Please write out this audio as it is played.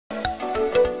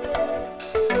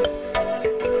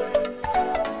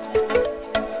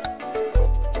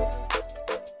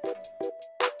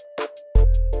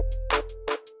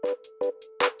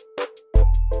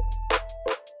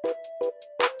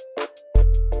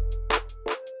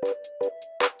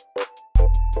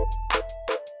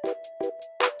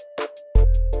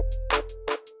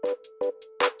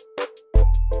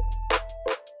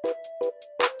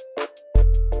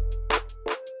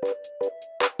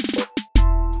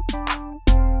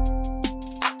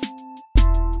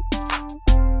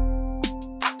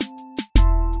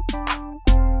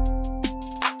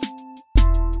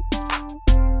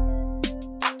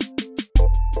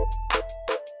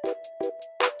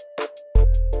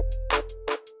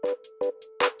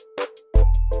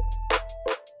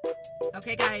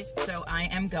Okay guys, so I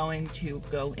am going to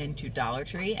go into Dollar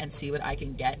Tree and see what I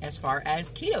can get as far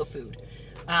as keto food.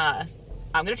 I'm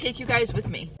gonna take you guys with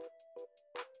me.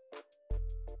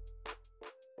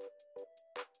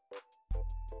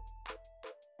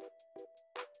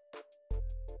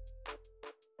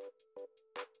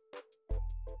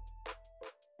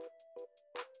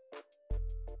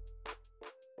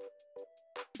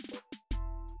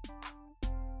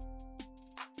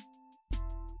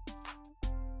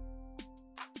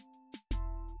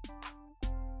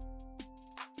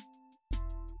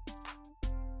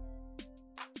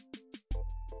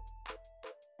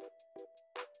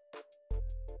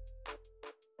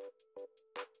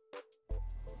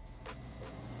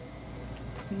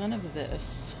 None of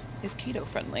this is keto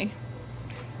friendly,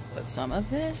 but some of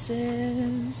this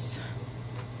is.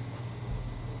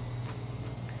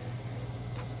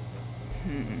 I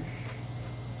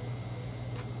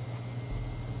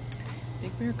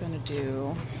think we're gonna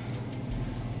do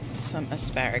some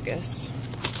asparagus.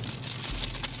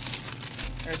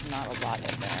 There's not a lot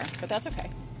in there, but that's okay.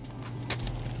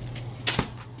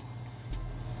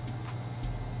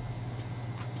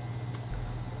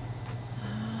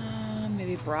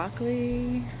 Maybe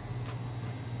broccoli.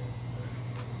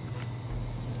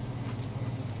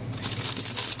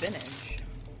 Spinach. I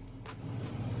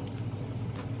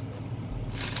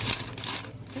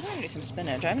think I'm gonna do some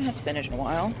spinach. I haven't had spinach in a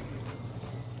while.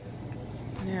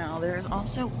 Now, there's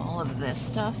also all of this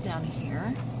stuff down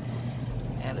here.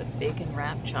 I have a bacon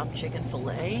wrapped chopped chicken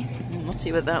fillet. Let's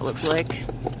see what that looks like.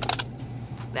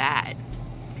 That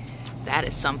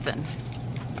is something.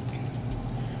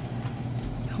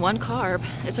 1 carb.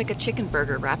 It's like a chicken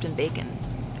burger wrapped in bacon.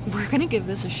 We're gonna give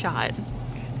this a shot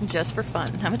just for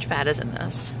fun. How much fat is in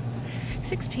this?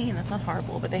 16, that's not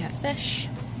horrible, but they have fish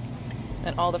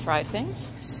and all the fried things.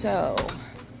 So,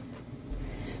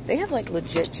 they have like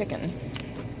legit chicken.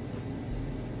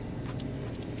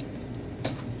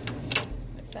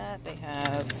 Like that, they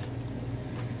have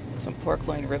some pork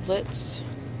loin riblets,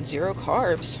 0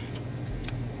 carbs.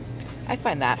 I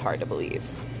find that hard to believe.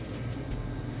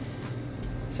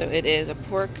 So it is a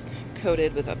pork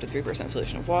coated with up to 3%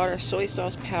 solution of water, soy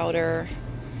sauce powder,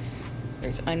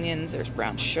 there's onions, there's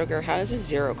brown sugar. How is this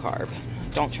 0 carb?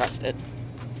 Don't trust it.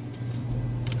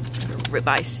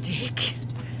 Ribeye steak.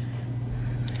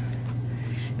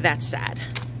 That's sad.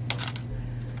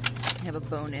 We have a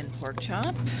bone-in pork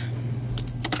chop.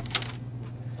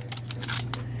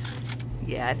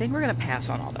 Yeah, I think we're gonna pass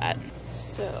on all that.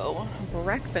 So,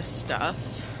 breakfast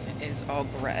stuff is all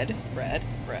bread.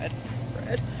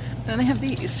 And then they have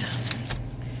these.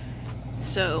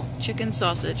 So, chicken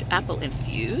sausage, apple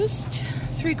infused.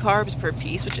 3 carbs per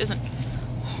piece, which isn't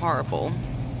horrible.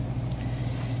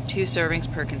 2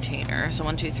 servings per container. So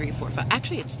 1, 2, 3, 4, 5.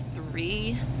 Actually, it's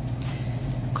 3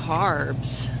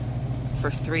 carbs for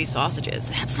 3 sausages.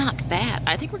 That's not bad.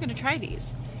 I think we're gonna try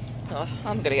these. Oh,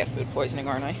 I'm gonna get food poisoning,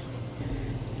 aren't I?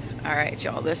 All right,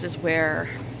 y'all, this is where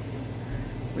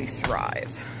we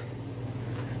thrive.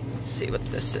 Let's see what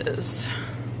this is.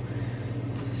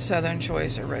 Southern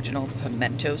Choice Original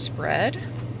Pimento Spread.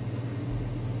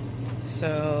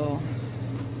 So,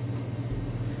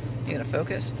 you gonna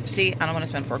focus? See, I don't wanna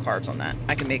spend 4 carbs on that.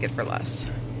 I can make it for less.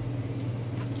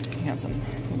 You have some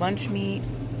lunch meat,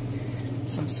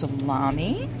 some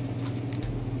salami.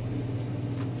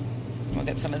 We'll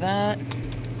get some of that.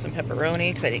 Some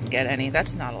pepperoni, because I didn't get any.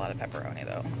 That's not a lot of pepperoni,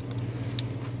 though.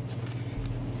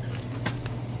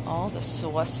 All the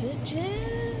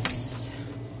sausages.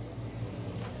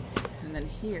 And then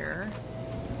here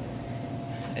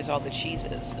is all the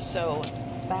cheeses. So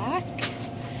back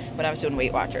when I was doing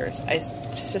Weight Watchers, I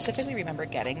specifically remember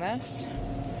getting this.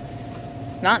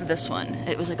 Not this one.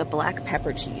 It was like a black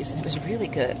pepper cheese, and it was really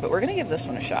good. But we're going to give this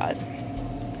one a shot.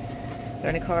 Are there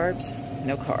any carbs?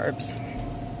 No carbs.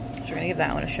 So we're going to give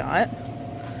that one a shot.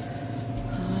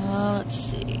 Let's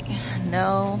see.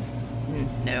 No.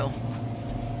 No.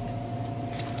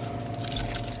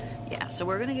 Yeah, so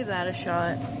we're going to give that a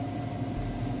shot.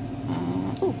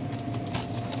 Ooh.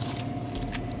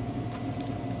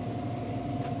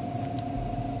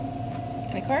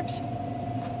 Any carbs?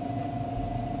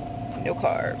 No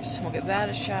carbs. We'll give that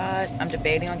a shot. I'm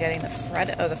debating on getting the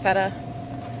feta.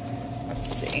 Let's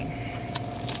see.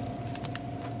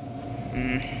 I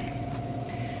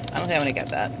don't think I'm gonna get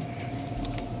that.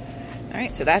 All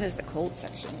right, so that is the cold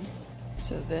section.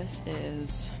 So this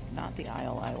is not the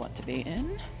aisle I want to be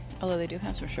in, although they do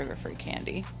have some sugar-free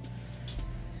candy,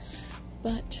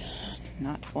 but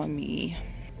not for me.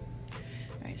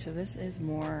 All right, so this is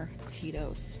more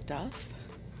keto stuff,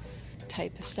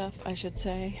 type of stuff, I should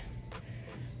say.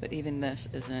 But even this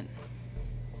isn't.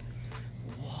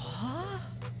 What?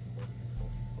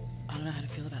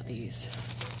 feel about these?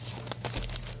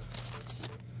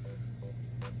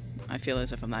 I feel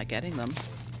as if I'm not getting them.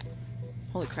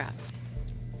 Holy crap.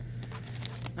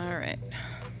 Alright.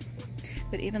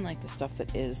 But even like the stuff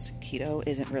that is keto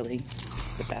isn't really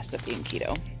the best at being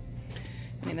keto.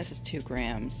 I mean, this is 2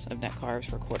 grams of net carbs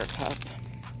per quarter cup,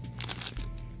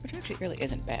 which actually really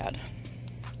isn't bad.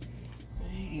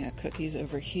 You got cookies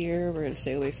over here. We're going to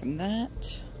stay away from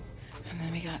that. And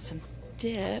then we got some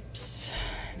dips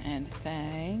and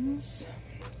things.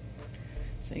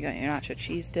 So you got your nacho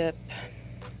cheese dip.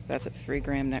 That's at 3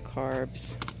 gram net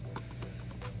carbs.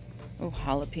 Oh,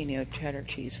 jalapeno cheddar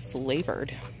cheese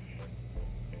flavored.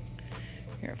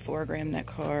 Here, 4 gram net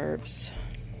carbs.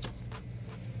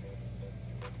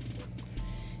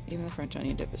 Even the French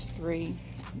onion dip is 3.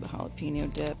 The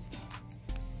jalapeno dip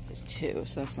is 2,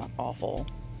 so that's not awful.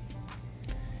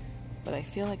 But I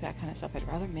feel like that kind of stuff I'd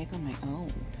rather make on my own.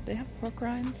 Do they have pork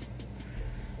rinds?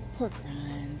 Pork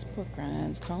rinds, pork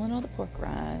rinds. Calling all the pork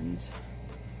rinds.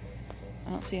 I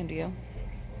don't see them, do you?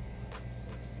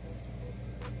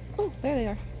 Oh, there they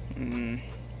are.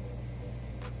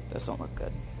 Those don't look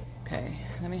good. Okay,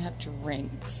 then we have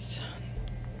drinks.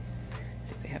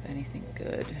 See if they have anything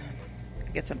good.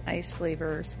 Get some ice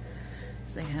flavors.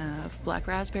 So they have black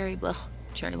raspberry, blech,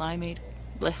 cherry limeade,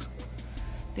 blech.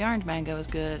 The orange mango is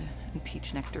good, and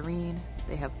peach nectarine.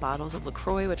 They have bottles of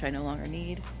LaCroix, which I no longer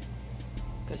need.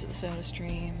 Goes to the soda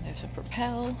stream. They have some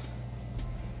Propel.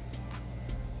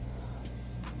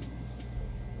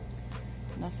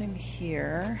 Nothing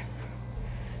here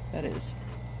that is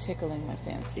tickling my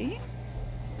fancy.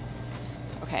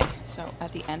 Okay, so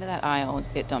at the end of that aisle,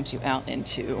 it dumps you out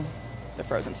into the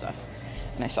frozen stuff.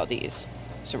 And I saw these.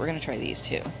 So we're gonna try these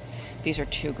too. These are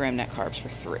 2 gram net carbs for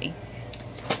 3.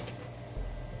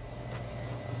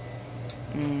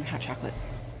 Hot chocolate.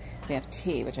 They have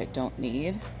tea, which I don't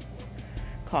need.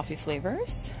 Coffee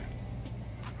flavors.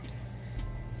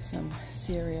 Some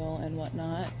cereal and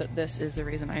whatnot, but this is the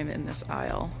reason I'm in this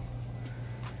aisle.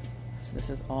 So this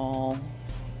is all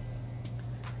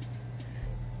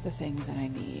the things that I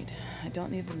need. I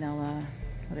don't need vanilla,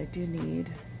 but I do need,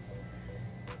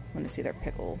 I want to see their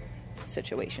pickle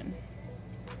situation.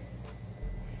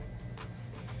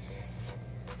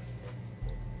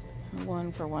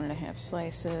 One for 1.5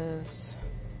 slices.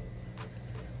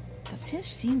 That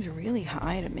just seems really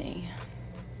high to me.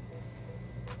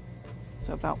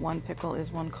 So about 1 pickle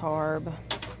is 1 carb.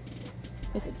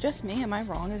 Is it just me? Am I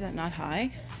wrong? Is it not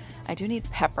high? I do need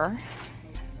pepper.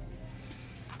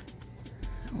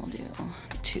 We'll do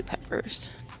 2 peppers.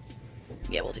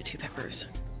 Yeah, we'll do 2 peppers.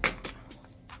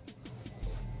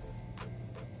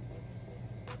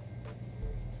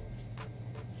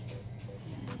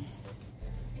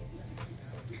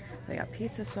 They got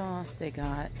pizza sauce. They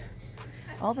got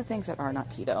all the things that are not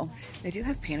keto. They do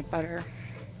have peanut butter.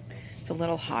 It's a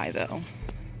little high though.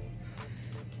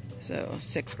 So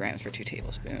 6 grams for 2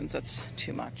 tablespoons. That's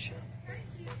too much.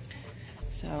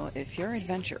 So if you're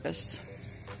adventurous,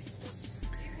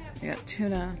 they got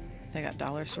tuna. They got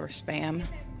dollar store Spam.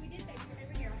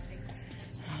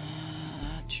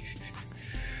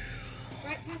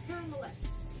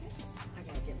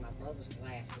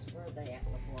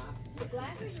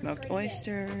 Smoked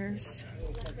oysters.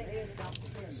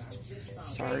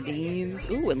 Sardines.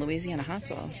 Ooh, and Louisiana hot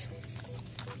sauce.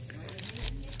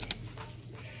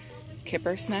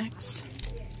 Kipper snacks.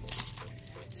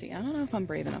 See, I don't know if I'm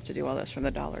brave enough to do all this from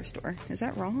the dollar store. Is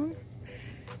that wrong?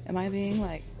 Am I being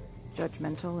like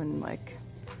judgmental and like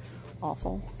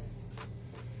awful?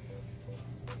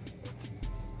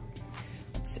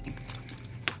 Let's see.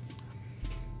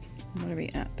 What are we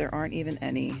at? There aren't even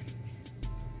any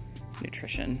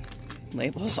nutrition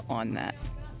labels on that.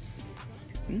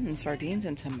 Sardines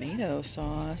and tomato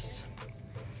sauce.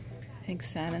 Pink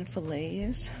salmon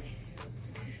fillets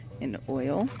in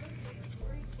oil.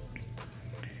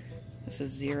 This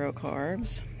is 0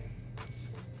 carbs.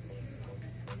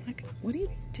 Like, what do you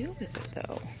do with it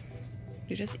though?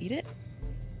 You just eat it?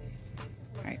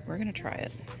 Alright, we're gonna try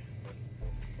it.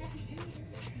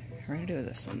 We're gonna do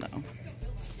this one though.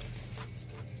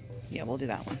 Yeah, we'll do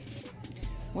that one.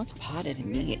 What's potted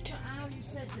meat?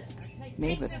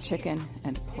 Made with chicken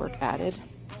and pork added.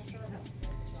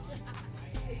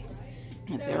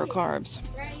 And 0 carbs.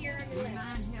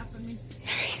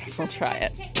 We'll try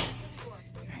it.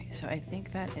 Alright, so I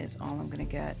think that is all I'm gonna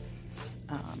get.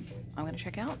 I'm gonna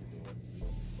check out.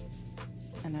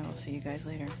 And I will see you guys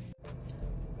later.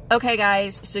 Okay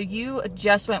guys, so you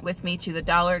just went with me to the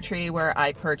Dollar Tree where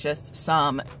I purchased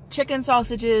some chicken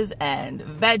sausages and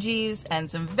veggies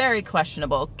and some very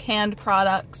questionable canned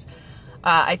products.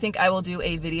 I think I will do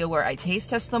a video where I taste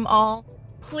test them all.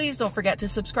 Please don't forget to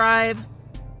subscribe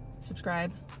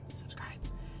subscribe.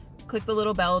 Click the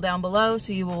little bell down below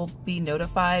so you will be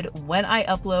notified when I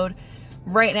upload.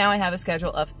 Right now I have a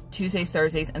schedule of Tuesdays,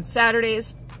 Thursdays, and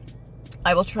Saturdays.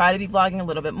 I will try to be vlogging a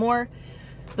little bit more.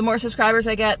 The more subscribers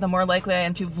I get, the more likely I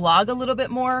am to vlog a little bit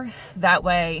more. That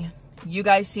way you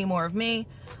guys see more of me.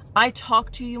 I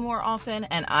talk to you more often,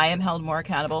 and I am held more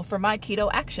accountable for my keto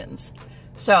actions.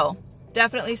 So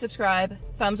definitely subscribe,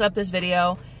 thumbs up this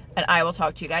video, and I will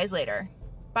talk to you guys later.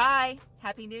 Bye.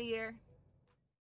 Happy New Year.